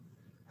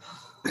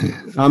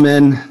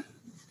Amen.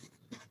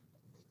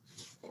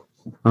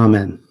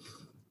 Amen.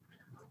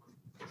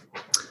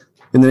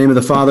 In the name of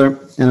the Father,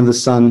 and of the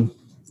Son,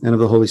 and of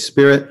the Holy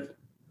Spirit.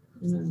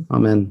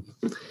 Amen.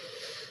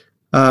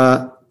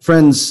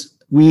 Friends,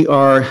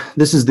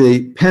 this is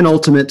the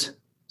penultimate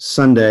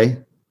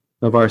Sunday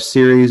of our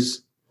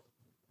series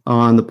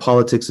on the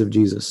politics of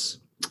Jesus.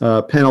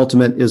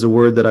 Penultimate is a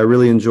word that I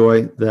really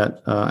enjoy,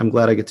 that I'm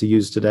glad I get to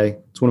use today.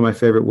 It's one of my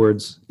favorite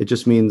words. It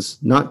just means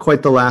not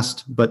quite the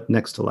last, but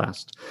next to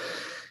last.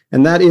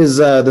 And that is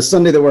the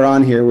Sunday that we're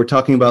on here. We're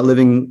talking about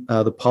living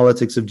the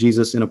politics of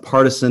Jesus in a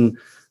partisan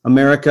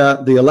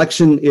America. The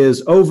election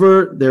is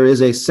over. There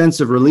is a sense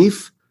of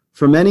relief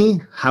for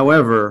many.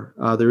 However,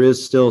 there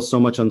is still so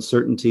much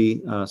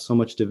uncertainty, so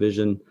much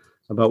division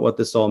about what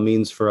this all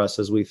means for us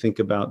as we think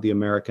about the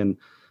American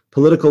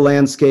political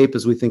landscape,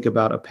 as we think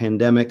about a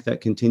pandemic that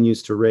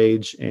continues to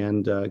rage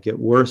and get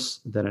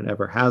worse than it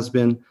ever has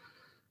been.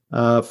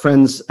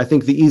 Friends, I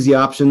think the easy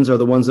options are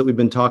the ones that we've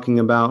been talking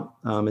about.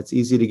 It's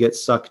easy to get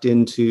sucked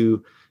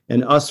into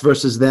an us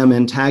versus them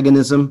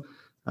antagonism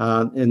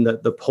in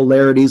the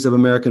polarities of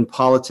American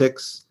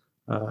politics,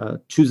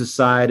 choose a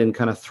side and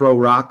kind of throw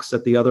rocks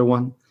at the other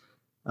one.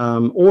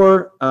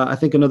 Or I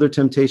think another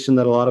temptation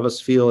that a lot of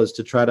us feel is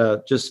to try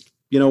to just,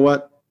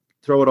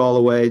 throw it all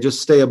away,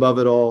 just stay above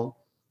it all.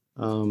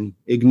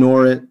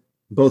 Ignore it,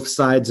 both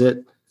sides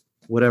it,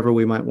 whatever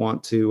we might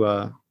want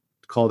to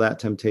call that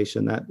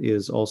temptation. That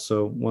is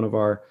also one of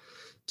our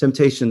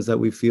temptations that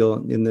we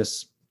feel in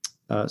this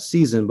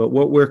season. But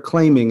what we're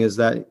claiming is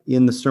that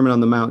in the Sermon on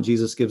the Mount,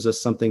 Jesus gives us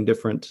something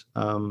different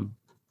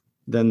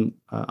than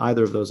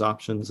either of those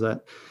options,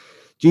 that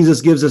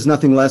Jesus gives us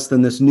nothing less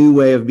than this new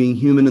way of being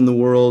human in the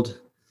world,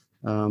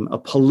 a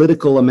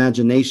political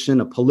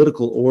imagination, a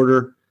political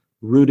order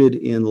rooted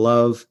in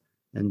love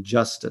and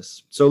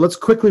justice. So let's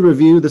quickly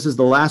review. This is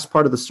the last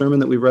part of the sermon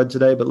that we read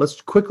today, but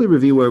let's quickly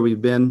review where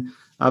we've been.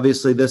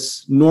 Obviously,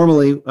 this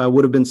normally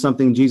would have been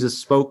something Jesus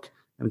spoke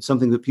and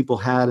something that people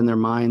had in their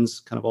minds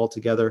kind of all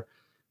together.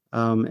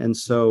 And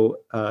so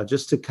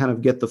just to kind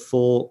of get the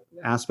full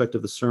aspect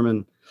of the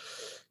sermon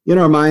in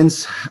our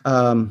minds,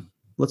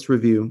 let's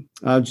review.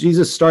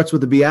 Jesus starts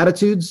with the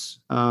Beatitudes,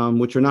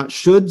 which are not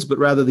shoulds, but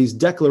rather these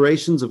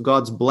declarations of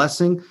God's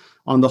blessing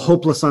on the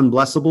hopeless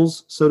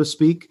unblessables, so to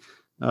speak.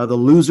 The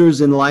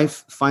losers in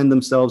life find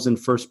themselves in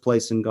first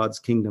place in God's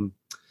kingdom.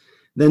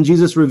 Then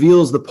Jesus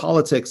reveals the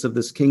politics of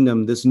this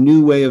kingdom, this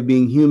new way of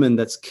being human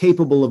that's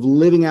capable of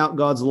living out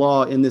God's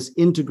law in this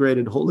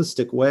integrated,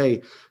 holistic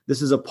way.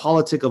 This is a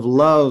politic of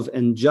love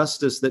and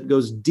justice that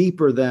goes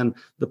deeper than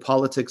the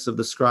politics of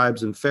the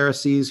scribes and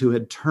Pharisees, who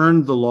had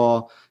turned the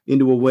law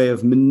into a way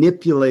of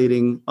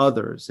manipulating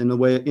others,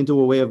 into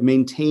a way of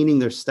maintaining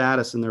their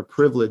status and their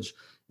privilege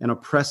and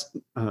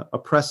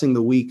oppressing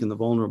the weak and the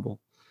vulnerable.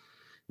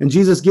 And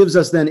Jesus gives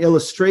us then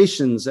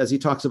illustrations as he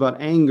talks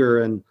about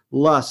anger and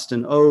lust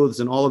and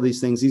oaths and all of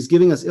these things. He's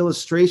giving us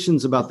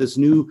illustrations about this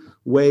new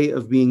way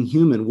of being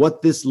human,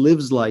 what this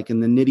lives like in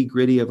the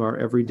nitty-gritty of our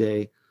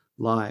everyday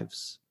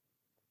lives.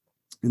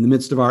 In the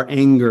midst of our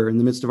anger, in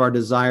the midst of our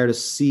desire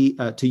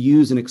to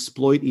use and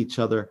exploit each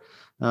other,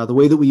 the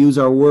way that we use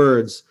our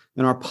words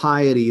and our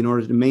piety in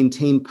order to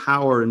maintain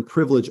power and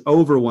privilege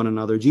over one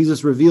another,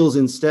 Jesus reveals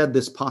instead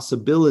this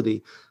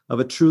possibility of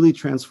a truly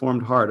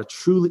transformed heart,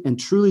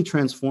 truly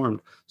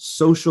transformed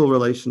social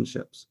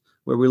relationships,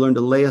 where we learn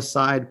to lay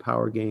aside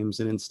power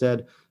games and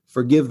instead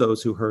forgive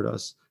those who hurt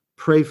us,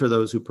 pray for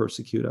those who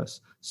persecute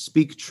us,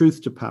 speak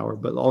truth to power,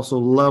 but also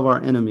love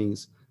our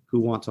enemies who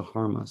want to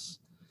harm us.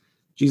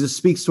 Jesus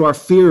speaks to our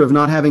fear of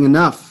not having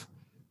enough,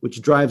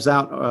 which drives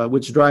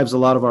a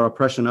lot of our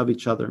oppression of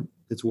each other.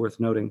 It's worth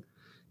noting.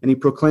 And he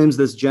proclaims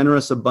this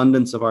generous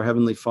abundance of our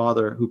Heavenly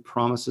Father who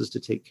promises to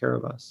take care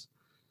of us.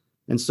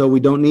 And so we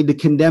don't need to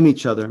condemn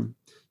each other.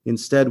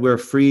 Instead, we're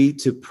free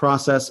to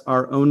process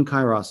our own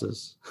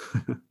kairoses,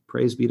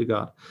 praise be to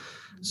God,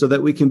 so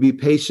that we can be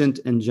patient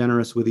and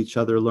generous with each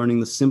other, learning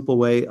the simple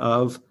way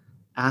of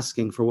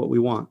asking for what we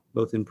want,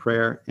 both in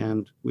prayer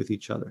and with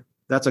each other.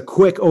 That's a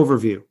quick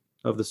overview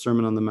of the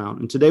Sermon on the Mount.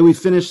 And today we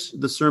finish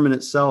the sermon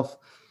itself,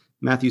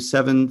 Matthew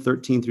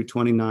 7:13 through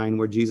 29,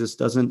 where Jesus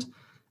doesn't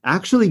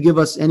actually give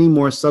us any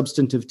more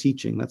substantive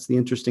teaching. That's the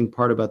interesting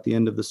part about the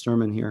end of the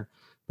sermon here.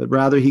 But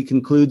rather he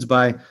concludes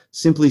by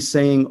simply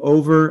saying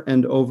over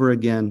and over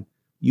again,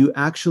 you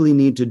actually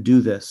need to do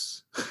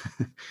this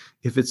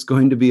if it's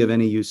going to be of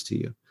any use to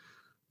you.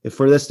 If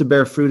for this to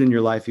bear fruit in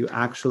your life, you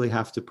actually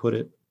have to put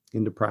it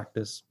into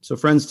practice. So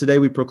friends, today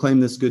we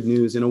proclaim this good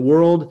news. In a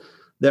world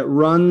that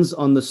runs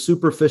on the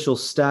superficial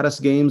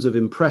status games of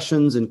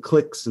impressions and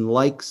clicks and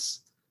likes,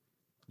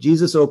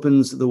 Jesus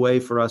opens the way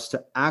for us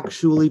to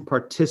actually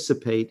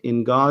participate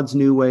in God's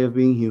new way of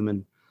being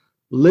human,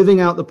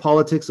 living out the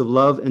politics of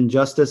love and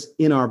justice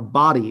in our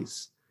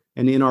bodies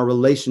and in our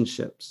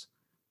relationships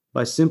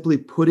by simply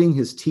putting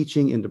his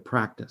teaching into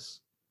practice,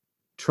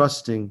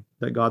 trusting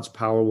that God's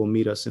power will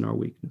meet us in our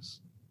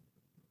weakness.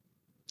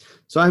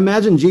 So I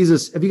imagine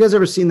Jesus, have you guys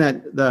ever seen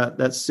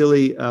that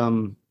silly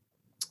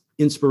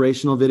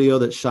inspirational video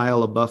that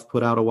Shia LaBeouf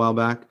put out a while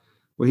back,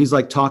 where he's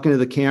like talking to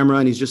the camera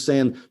and he's just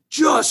saying,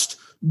 just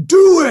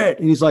do it.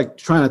 And he's like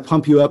trying to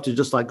pump you up to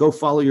just like go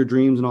follow your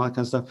dreams and all that kind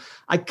of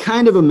stuff. I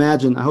kind of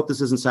imagine, I hope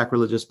this isn't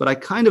sacrilegious, but I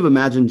kind of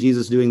imagine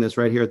Jesus doing this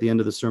right here at the end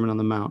of the Sermon on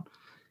the Mount.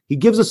 He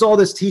gives us all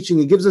this teaching.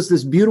 He gives us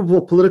this beautiful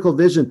political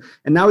vision.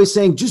 And now he's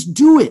saying, just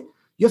do it.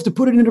 You have to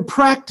put it into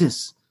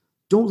practice.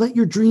 Don't let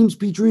your dreams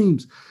be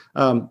dreams.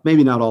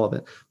 Maybe not all of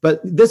it, but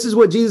this is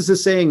what Jesus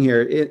is saying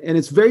here. And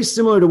it's very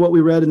similar to what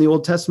we read in the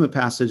Old Testament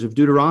passage of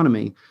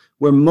Deuteronomy,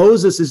 where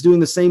Moses is doing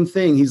the same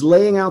thing. He's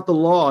laying out the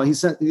law.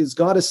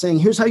 God is saying,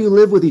 here's how you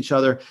live with each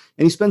other.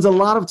 And he spends a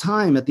lot of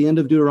time at the end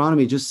of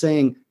Deuteronomy just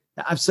saying,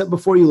 I've set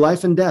before you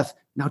life and death.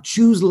 Now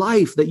choose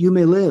life that you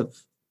may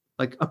live.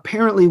 Like,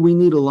 apparently we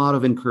need a lot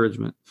of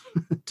encouragement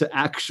to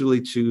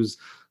actually choose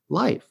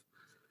life.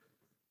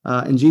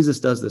 And Jesus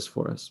does this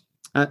for us.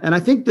 And I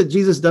think that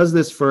Jesus does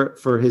this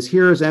for his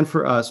hearers and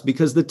for us,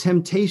 because the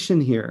temptation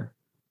here,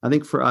 I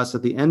think for us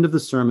at the end of the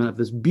sermon, of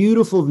this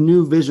beautiful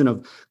new vision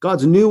of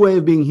God's new way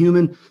of being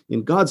human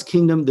in God's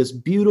kingdom, this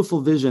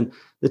beautiful vision,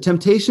 the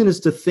temptation is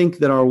to think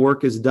that our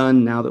work is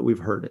done now that we've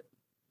heard it,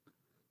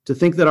 to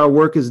think that our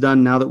work is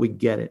done now that we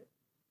get it.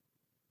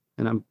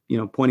 And I'm,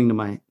 pointing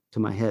to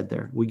my head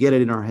there. We get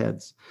it in our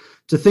heads.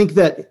 To think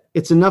that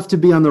it's enough to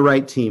be on the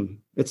right team.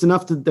 It's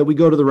enough that we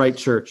go to the right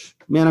church.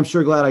 Man, I'm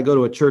sure glad I go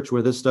to a church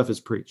where this stuff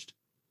is preached.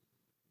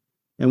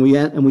 And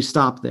we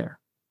stop there.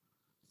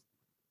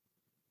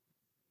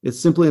 It's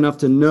simply enough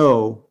to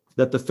know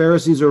that the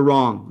Pharisees are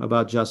wrong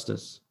about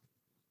justice.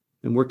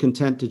 And we're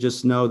content to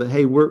just know that,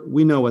 hey,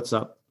 we know what's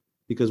up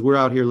because we're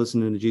out here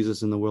listening to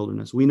Jesus in the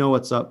wilderness. We know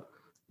what's up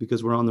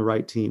because we're on the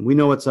right team. We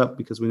know what's up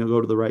because we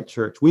go to the right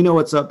church. We know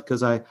what's up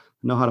because I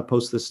know how to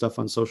post this stuff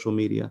on social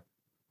media.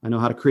 I know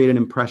how to create an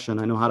impression.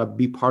 I know how to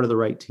be part of the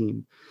right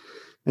team.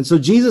 And so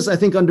Jesus, I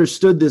think,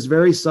 understood this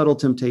very subtle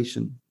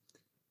temptation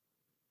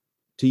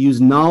to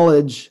use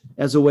knowledge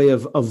as a way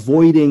of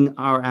avoiding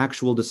our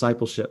actual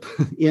discipleship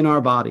in our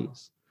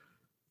bodies,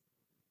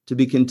 to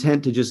be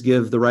content to just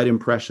give the right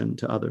impression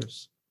to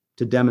others,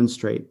 to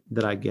demonstrate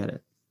that I get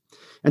it.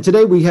 And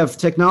today we have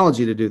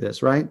technology to do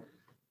this, right?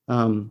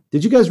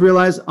 Did you guys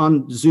realize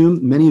on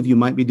Zoom, many of you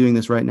might be doing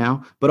this right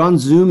now, but on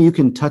Zoom, you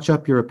can touch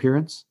up your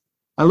appearance?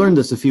 I learned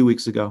this a few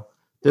weeks ago.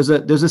 There's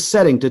a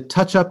setting to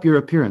touch up your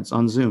appearance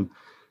on Zoom.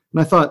 And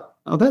I thought,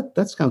 oh,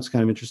 that sounds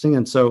kind of interesting.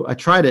 And so I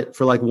tried it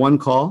for like one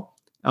call,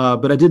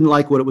 but I didn't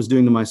like what it was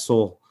doing to my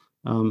soul.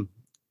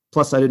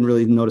 Plus, I didn't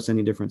really notice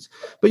any difference.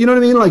 But you know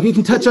what I mean? Like, you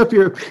can touch up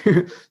your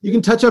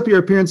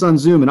appearance on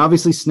Zoom, and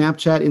obviously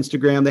Snapchat,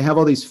 Instagram, they have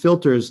all these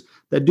filters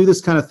that do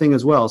this kind of thing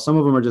as well. Some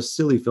of them are just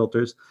silly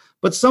filters,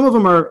 but some of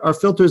them are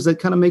filters that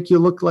kind of make you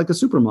look like a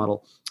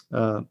supermodel.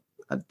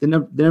 They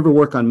never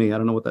work on me. I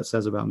don't know what that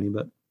says about me,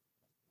 but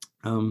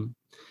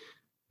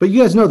you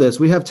guys know this.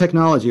 We have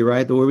technology,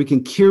 right, where we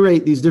can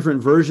curate these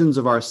different versions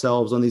of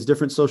ourselves on these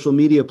different social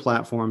media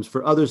platforms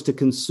for others to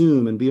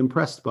consume and be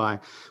impressed by.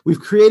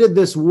 We've created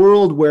this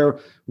world where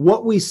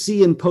what we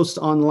see and post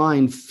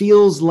online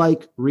feels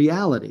like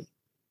reality.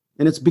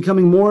 And it's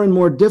becoming more and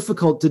more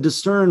difficult to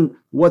discern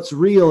what's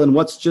real and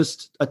what's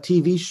just a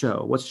TV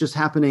show, what's just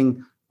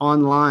happening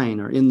online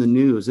or in the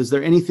news. Is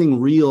there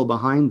anything real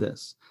behind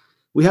this?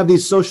 We have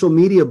these social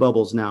media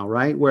bubbles now,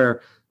 right,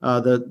 where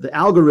the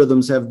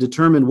algorithms have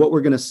determined what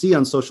we're going to see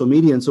on social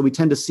media. And so we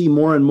tend to see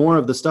more and more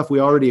of the stuff we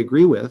already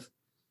agree with,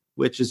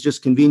 which is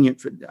just convenient.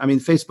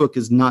 Facebook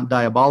is not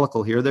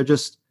diabolical here. They're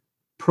just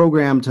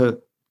programmed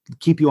to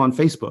keep you on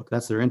Facebook.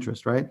 That's their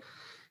interest, right?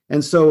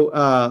 And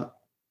so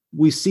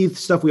we see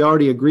stuff we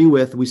already agree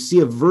with. We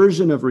see a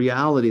version of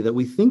reality that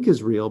we think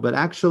is real, but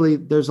actually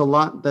there's a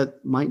lot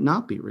that might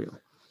not be real.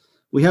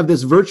 We have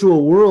this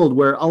virtual world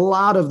where a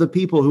lot of the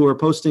people who are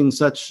posting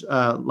such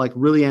like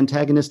really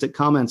antagonistic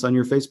comments on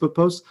your Facebook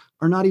posts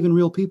are not even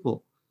real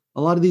people.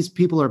 A lot of these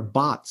people are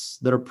bots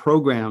that are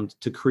programmed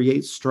to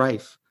create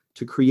strife,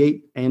 to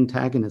create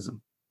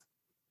antagonism.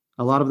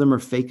 A lot of them are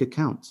fake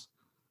accounts.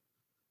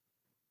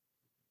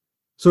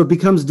 So it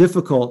becomes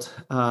difficult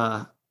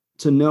to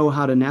know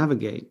how to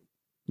navigate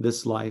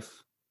this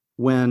life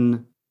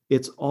when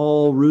it's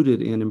all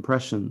rooted in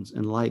impressions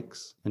and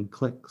likes and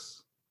clicks.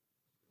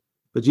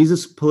 But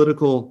Jesus'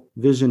 political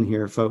vision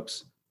here,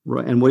 folks,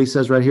 and what he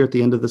says right here at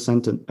the end of the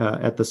sentence,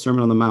 at the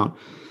Sermon on the Mount,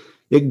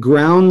 it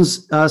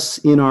grounds us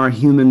in our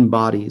human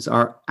bodies,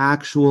 our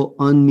actual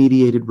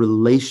unmediated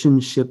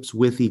relationships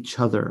with each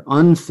other,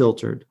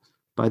 unfiltered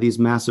by these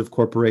massive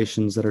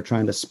corporations that are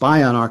trying to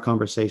spy on our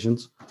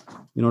conversations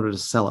in order to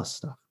sell us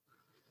stuff.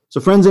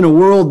 So friends, in a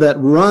world that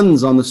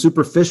runs on the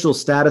superficial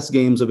status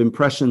games of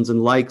impressions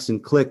and likes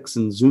and clicks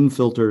and Zoom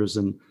filters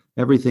and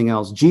everything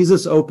else,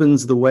 Jesus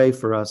opens the way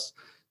for us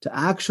to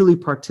actually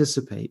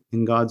participate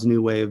in God's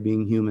new way of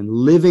being human,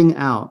 living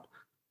out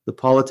the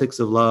politics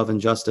of love and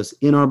justice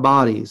in our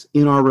bodies,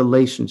 in our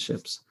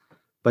relationships,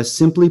 by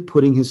simply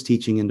putting his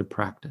teaching into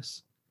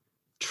practice,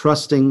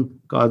 trusting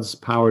God's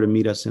power to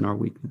meet us in our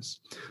weakness.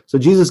 So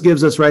Jesus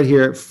gives us right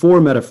here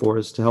 4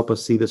 metaphors to help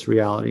us see this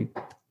reality.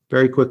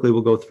 Very quickly,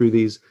 we'll go through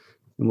these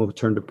and we'll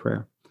turn to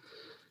prayer.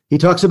 He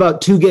talks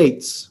about 2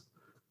 gates.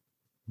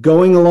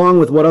 Going along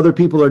with what other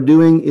people are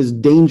doing is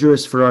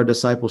dangerous for our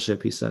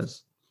discipleship, he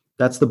says.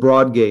 That's the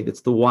broad gate.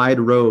 It's the wide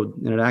road,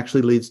 and it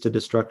actually leads to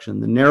destruction.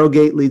 The narrow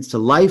gate leads to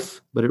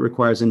life, but it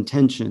requires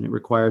intention. It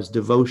requires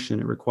devotion.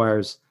 It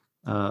requires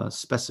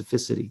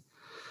specificity.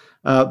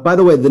 By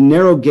the way, the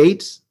narrow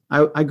gate,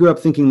 I grew up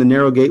thinking the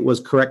narrow gate was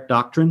correct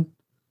doctrine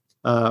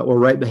or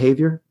right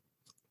behavior,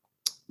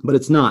 but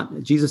it's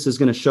not. Jesus is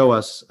going to show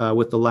us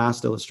with the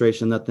last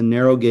illustration that the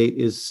narrow gate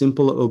is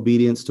simple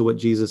obedience to what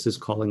Jesus is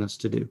calling us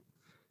to do.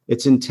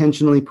 It's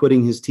intentionally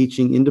putting his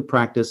teaching into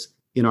practice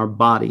in our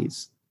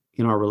bodies,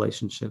 in our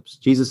relationships.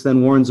 Jesus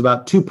then warns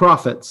about two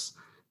prophets,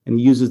 and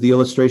he uses the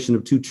illustration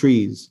of two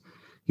trees.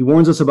 He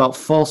warns us about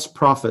false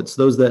prophets,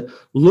 those that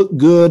look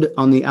good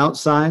on the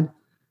outside,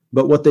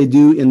 but what they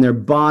do in their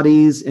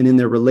bodies and in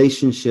their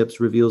relationships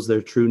reveals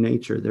their true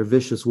nature. They're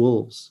vicious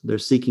wolves. They're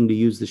seeking to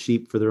use the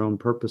sheep for their own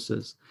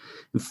purposes.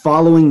 And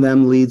following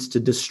them leads to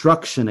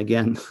destruction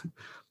again.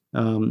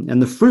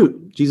 And the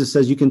fruit, Jesus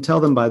says you can tell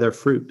them by their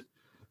fruit.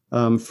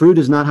 Fruit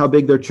is not how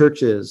big their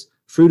church is.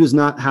 Fruit is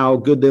not how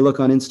good they look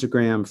on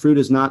Instagram. Fruit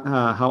is not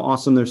how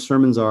awesome their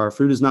sermons are.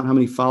 Fruit is not how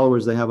many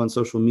followers they have on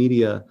social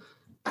media.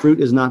 Fruit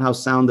is not how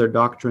sound their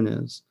doctrine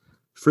is.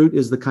 Fruit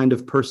is the kind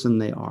of person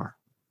they are,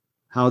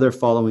 how they're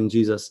following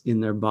Jesus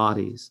in their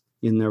bodies,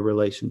 in their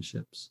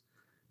relationships.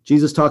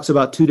 Jesus talks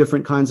about two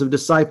different kinds of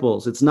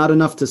disciples. It's not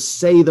enough to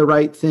say the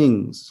right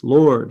things,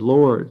 Lord,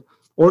 Lord,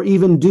 or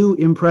even do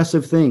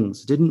impressive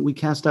things. Didn't we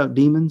cast out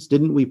demons?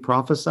 Didn't we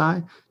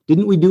prophesy?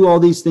 Didn't we do all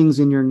these things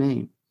in your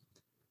name?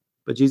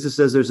 But Jesus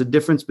says there's a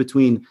difference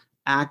between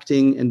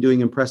acting and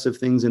doing impressive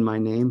things in my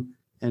name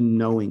and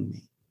knowing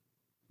me.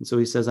 And so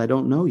he says, I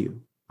don't know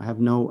you. I have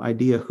no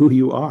idea who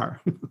you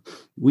are.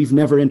 We've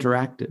never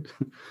interacted.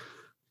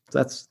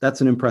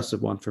 That's an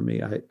impressive one for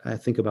me. I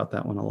think about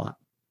that one a lot.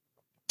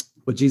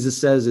 What Jesus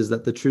says is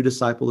that the true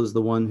disciple is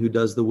the one who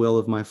does the will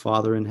of my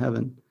Father in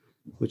heaven,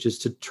 which is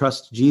to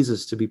trust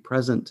Jesus to be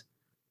present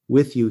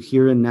with you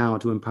here and now,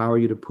 to empower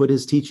you to put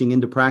his teaching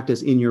into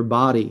practice in your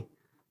body,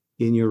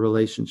 in your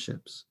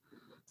relationships.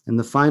 And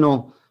the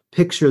final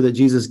picture that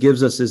Jesus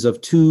gives us is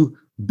of two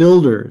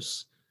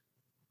builders.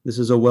 This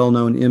is a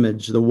well-known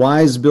image. The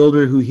wise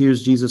builder who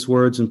hears Jesus'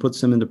 words and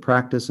puts them into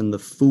practice, and the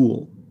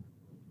fool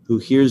who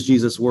hears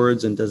Jesus'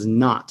 words and does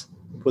not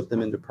put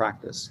them into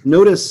practice.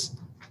 Notice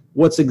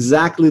what's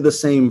exactly the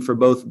same for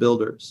both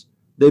builders.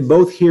 They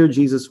both hear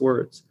Jesus'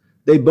 words.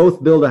 They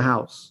both build a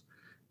house.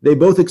 They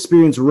both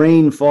experience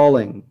rain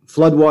falling,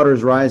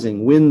 floodwaters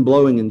rising, wind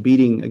blowing and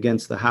beating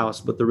against the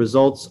house, but the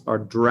results are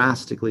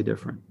drastically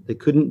different. They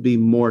couldn't be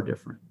more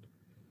different.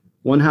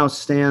 One house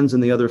stands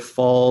and the other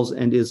falls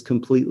and is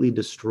completely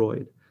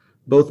destroyed.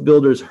 Both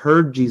builders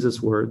heard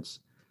Jesus' words.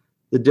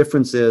 The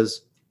difference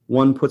is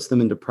one puts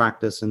them into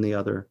practice and the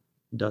other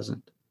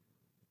doesn't.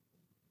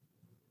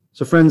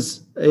 So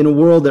friends, in a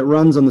world that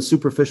runs on the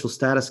superficial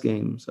status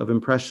games of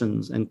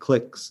impressions and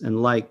clicks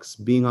and likes,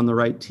 being on the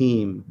right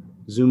team,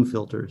 Zoom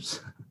filters,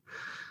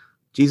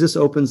 Jesus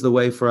opens the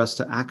way for us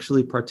to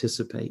actually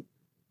participate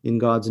in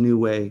God's new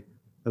way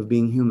of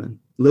being human,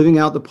 living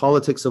out the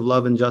politics of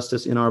love and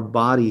justice in our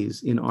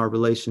bodies, in our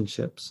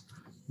relationships,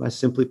 by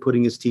simply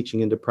putting his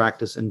teaching into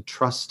practice and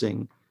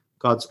trusting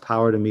God's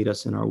power to meet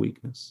us in our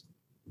weakness.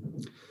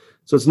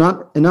 So it's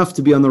not enough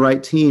to be on the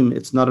right team.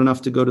 It's not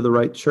enough to go to the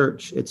right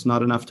church. It's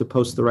not enough to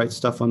post the right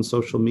stuff on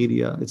social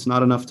media. It's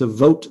not enough to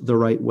vote the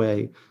right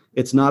way.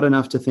 It's not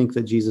enough to think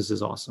that Jesus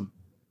is awesome.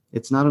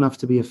 It's not enough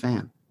to be a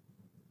fan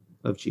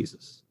of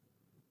Jesus.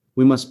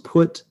 We must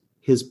put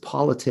his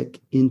politic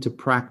into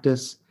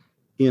practice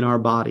in our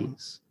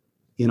bodies,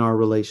 in our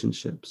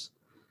relationships.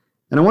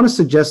 And I want to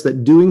suggest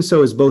that doing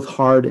so is both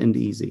hard and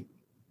easy.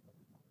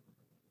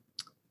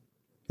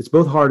 It's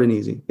both hard and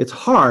easy. It's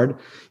hard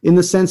in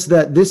the sense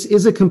that this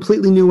is a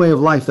completely new way of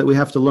life that we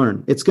have to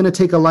learn. It's going to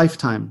take a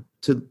lifetime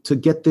to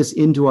get this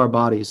into our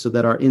bodies so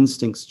that our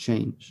instincts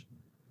change.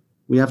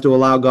 We have to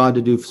allow God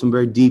to do some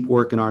very deep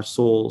work in our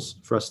souls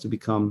for us to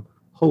become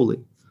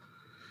holy.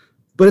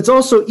 But it's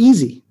also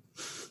easy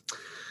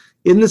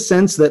in the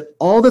sense that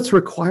all that's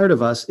required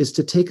of us is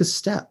to take a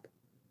step,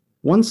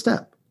 one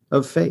step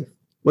of faith.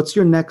 What's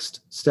your next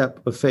step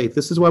of faith?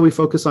 This is why we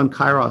focus on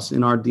Kairos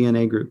in our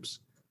DNA groups,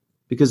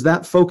 because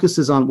that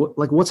focuses on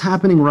what's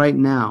happening right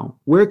now.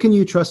 Where can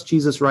you trust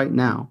Jesus right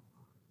now?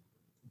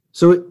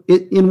 So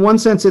in one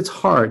sense, it's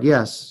hard,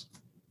 yes,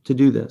 to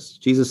do this.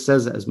 Jesus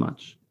says as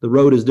much. The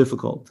road is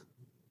difficult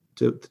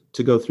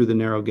to go through the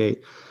narrow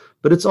gate.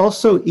 But it's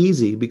also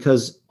easy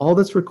because all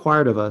that's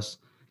required of us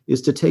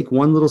is to take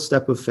one little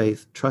step of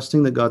faith,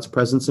 trusting that God's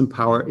presence and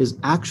power is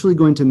actually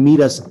going to meet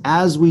us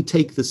as we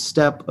take the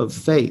step of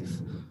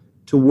faith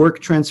to work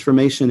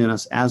transformation in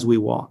us as we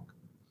walk.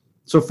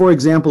 So, for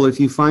example, if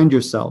you find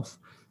yourself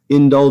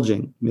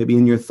indulging, maybe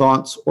in your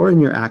thoughts or in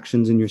your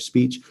actions, in your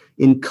speech,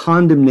 in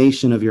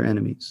condemnation of your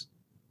enemies,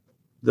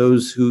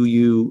 those who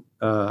you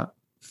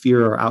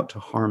fear are out to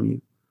harm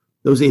you,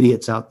 those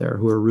idiots out there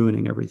who are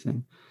ruining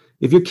everything.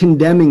 If you're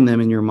condemning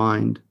them in your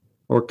mind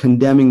or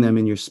condemning them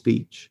in your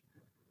speech,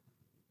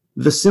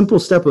 the simple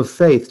step of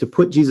faith to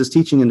put Jesus'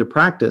 teaching into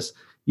practice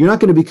You're not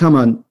going to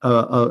become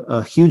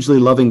a hugely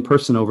loving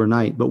person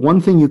overnight, but one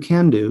thing you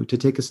can do to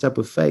take a step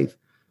of faith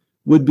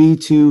would be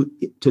to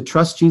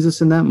trust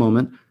Jesus in that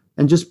moment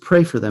and just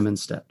pray for them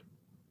instead.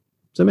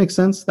 Does that make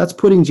sense? That's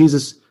putting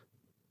Jesus'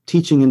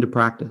 teaching into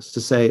practice,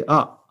 to say,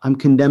 oh, I'm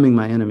condemning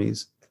my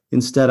enemies.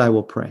 Instead, I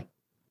will pray.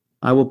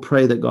 I will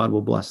pray that God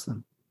will bless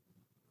them.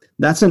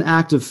 That's an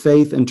act of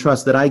faith and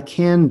trust that I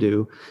can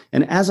do.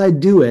 And as I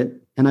do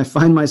it, and I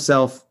find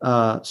myself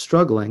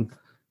struggling,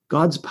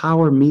 God's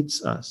power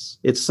meets us.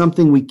 It's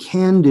something we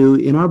can do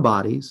in our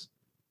bodies,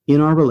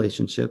 in our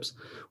relationships.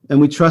 And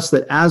we trust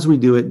that as we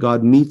do it,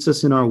 God meets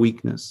us in our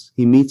weakness.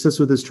 He meets us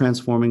with his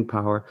transforming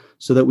power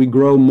so that we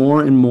grow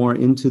more and more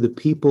into the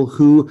people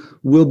who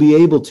will be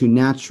able to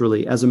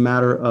naturally, as a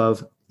matter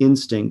of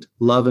instinct,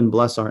 love and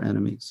bless our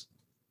enemies.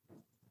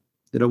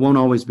 That it won't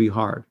always be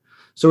hard.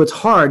 So it's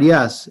hard,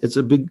 yes. It's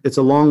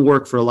a long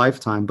work for a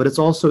lifetime, but it's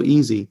also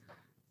easy.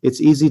 It's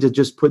easy to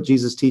just put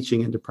Jesus'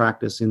 teaching into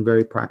practice in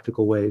very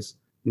practical ways,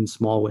 in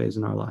small ways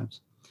in our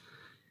lives.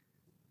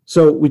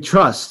 So we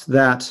trust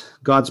that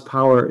God's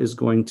power is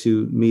going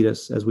to meet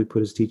us as we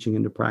put his teaching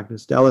into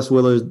practice. Dallas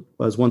Willard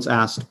was once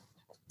asked,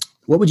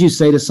 what would you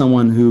say to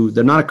someone who,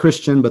 they're not a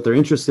Christian, but they're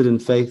interested in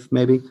faith,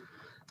 maybe?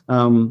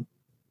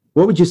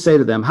 What would you say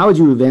to them? How would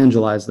you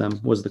evangelize them,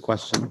 was the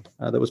question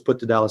that was put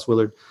to Dallas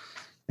Willard.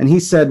 And he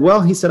said,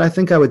 I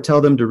think I would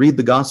tell them to read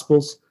the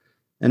Gospels.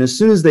 And as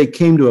soon as they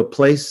came to a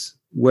place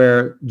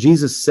where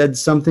Jesus said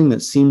something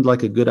that seemed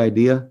like a good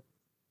idea,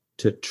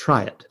 to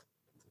try it.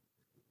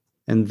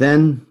 And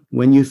then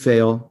when you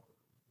fail,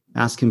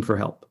 ask him for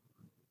help.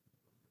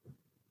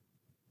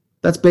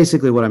 That's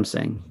basically what I'm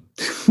saying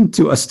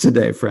to us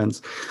today,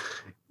 friends.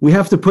 We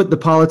have to put the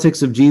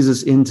politics of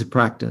Jesus into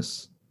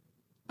practice.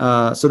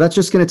 So that's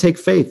just going to take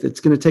faith. It's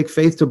going to take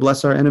faith to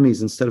bless our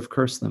enemies instead of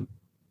curse them.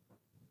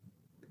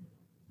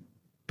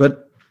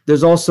 But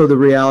there's also the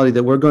reality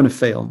that we're going to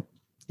fail.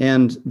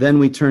 And then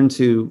we turn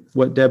to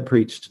what Deb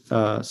preached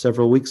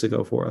several weeks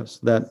ago for us,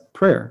 that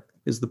prayer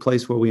is the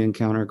place where we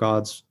encounter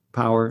God's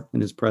power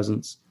and his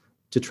presence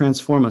to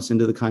transform us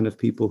into the kind of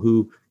people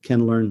who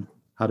can learn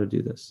how to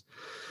do this.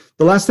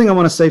 The last thing I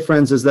want to say,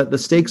 friends, is that the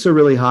stakes are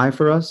really high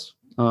for us.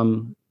 I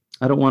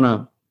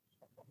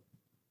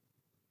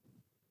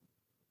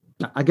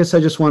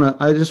just want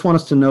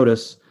us to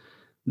notice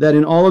that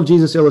in all of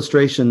Jesus'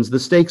 illustrations, the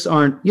stakes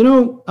aren't,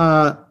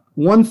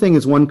 one thing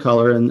is one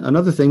color and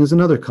another thing is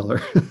another color.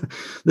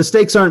 The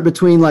stakes aren't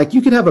between, like,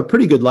 you could have a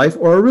pretty good life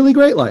or a really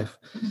great life.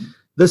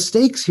 The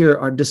stakes here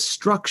are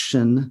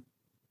destruction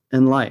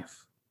and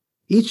life.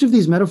 Each of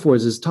these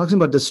metaphors is talking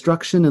about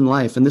destruction and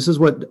life. And this is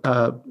what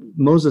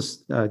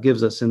Moses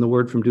gives us in the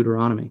word from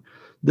Deuteronomy.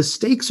 The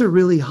stakes are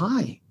really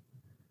high.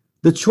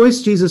 The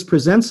choice Jesus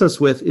presents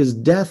us with is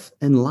death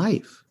and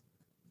life.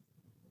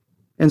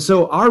 And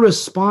so our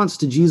response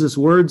to Jesus'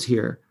 words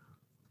here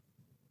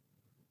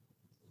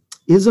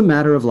is a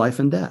matter of life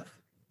and death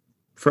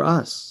for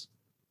us,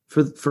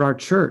 for our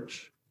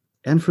church,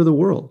 and for the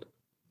world.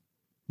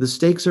 The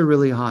stakes are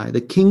really high.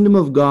 The kingdom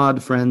of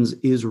God, friends,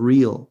 is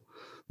real.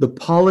 The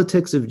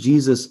politics of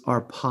Jesus are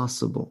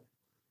possible.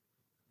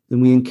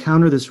 And we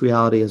encounter this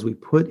reality as we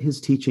put his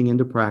teaching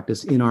into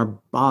practice in our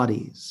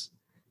bodies,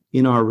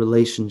 in our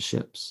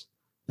relationships,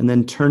 and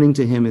then turning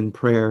to him in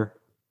prayer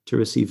to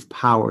receive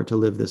power to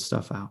live this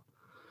stuff out.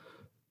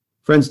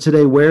 Friends,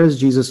 today, where is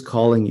Jesus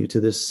calling you to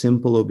this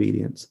simple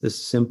obedience,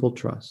 this simple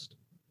trust?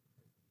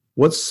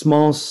 What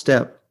small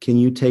step can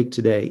you take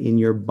today in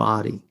your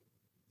body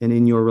and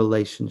in your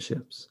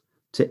relationships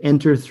to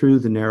enter through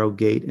the narrow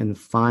gate and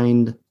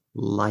find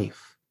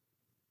life,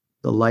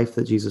 the life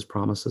that Jesus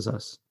promises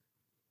us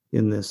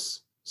in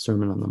this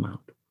Sermon on the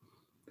Mount?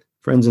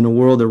 Friends, in a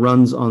world that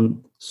runs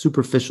on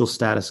superficial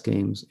status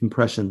games,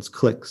 impressions,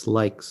 clicks,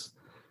 likes,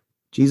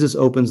 Jesus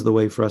opens the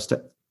way for us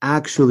to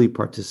actually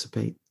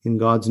participate in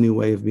God's new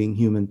way of being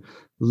human,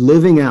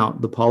 living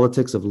out the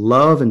politics of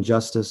love and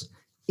justice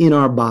in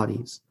our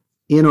bodies,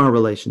 in our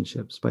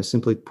relationships, by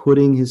simply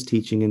putting his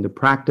teaching into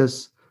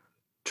practice,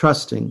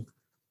 trusting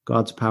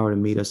God's power to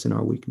meet us in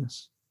our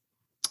weakness.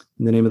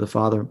 In the name of the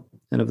Father,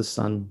 and of the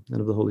Son, and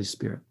of the Holy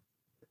Spirit.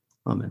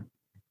 Amen.